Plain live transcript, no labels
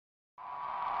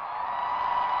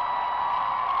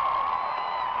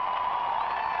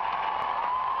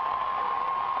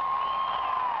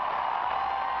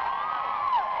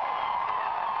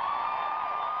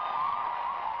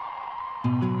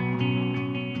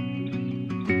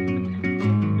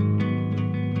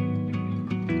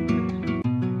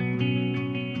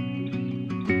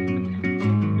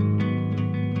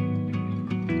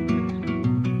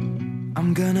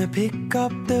I'm gonna pick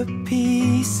up the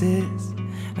pieces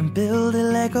and build a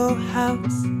Lego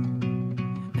house.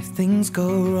 If things go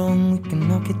wrong, we can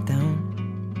knock it down.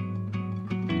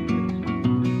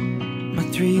 My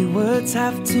 3 words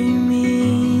have 2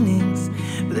 meanings,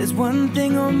 but there's one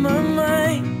thing on my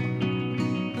mind.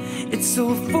 It's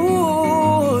all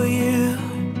for you.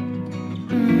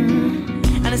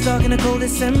 And it's dark in a cold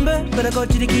December, but I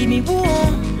got you to keep me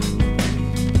warm.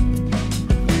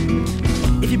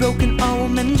 If you're broken, I will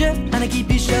mend you, and I keep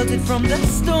you sheltered from the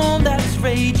storm that's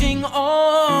raging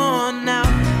on. Now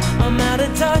I'm out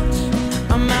of touch,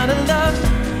 I'm out of love.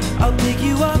 I'll pick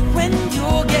you up when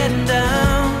you're getting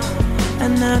down.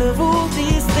 And out of all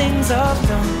these things I've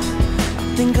done,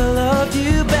 I think I love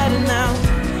you better now.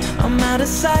 I'm out of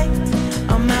sight,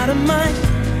 I'm out of mind.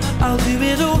 I'll do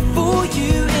it all for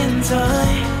you in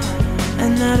time.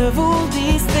 And out of all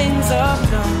these things I've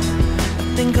done,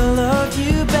 I think I love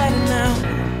you better now.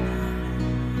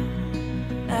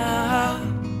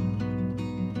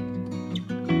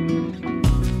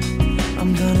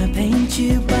 I'm gonna paint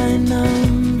you by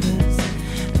numbers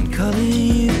and color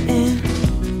you in.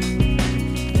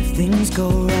 If things go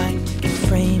right, we can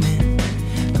frame it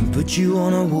and put you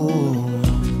on a wall.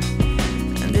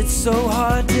 And it's so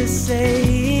hard to say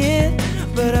it,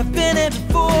 but I've been it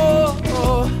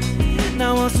before.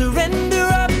 Now I'll surrender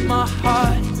up my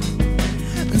heart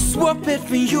and swap it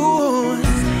for yours.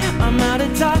 I'm out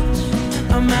of touch,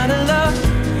 I'm out of love.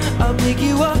 I'll pick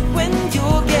you up when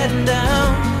you're getting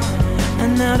down.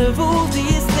 And out of all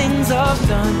these things I've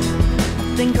done,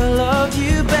 I think I love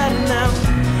you better now.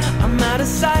 I'm out of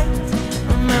sight,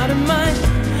 I'm out of mind.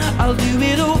 I'll do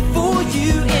it all for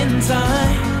you in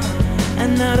time.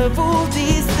 And out of all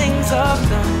these things I've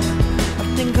done, I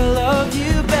think I love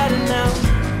you better now.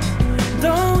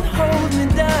 Don't hold me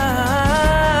down.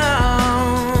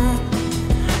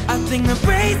 I think the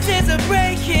braces are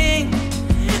breaking,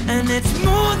 and it's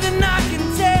more than I can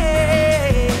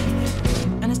take.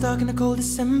 And it's dark in a cold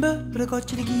December, but I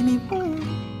got you to keep me warm.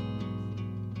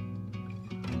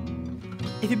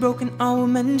 If you're broken, I will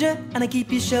mend you, and I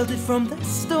keep you sheltered from the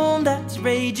storm that's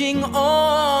raging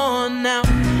on. Now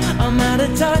I'm out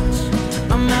of touch,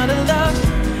 I'm out of love.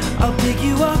 I'll pick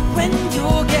you up when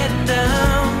you're getting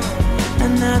down.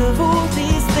 And out of all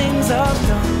these things I've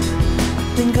done,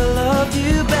 I think I love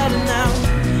you better now.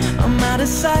 I'm out of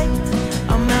sight,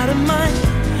 I'm out of mind.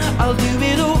 I'll do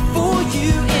it all for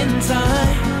you in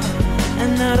time.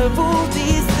 And out of all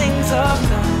these things I've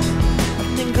done, I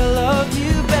think I love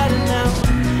you better now.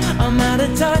 I'm out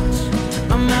of touch,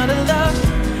 I'm out of love.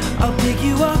 I'll pick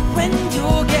you up when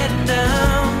you're getting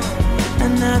down.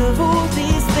 And out of all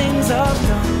these things I've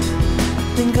done,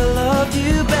 I think I love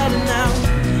you better now.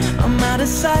 I'm out of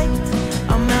sight,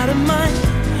 I'm out of mind.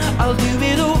 I'll do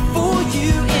it all for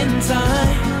you in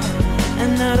time.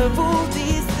 And out of all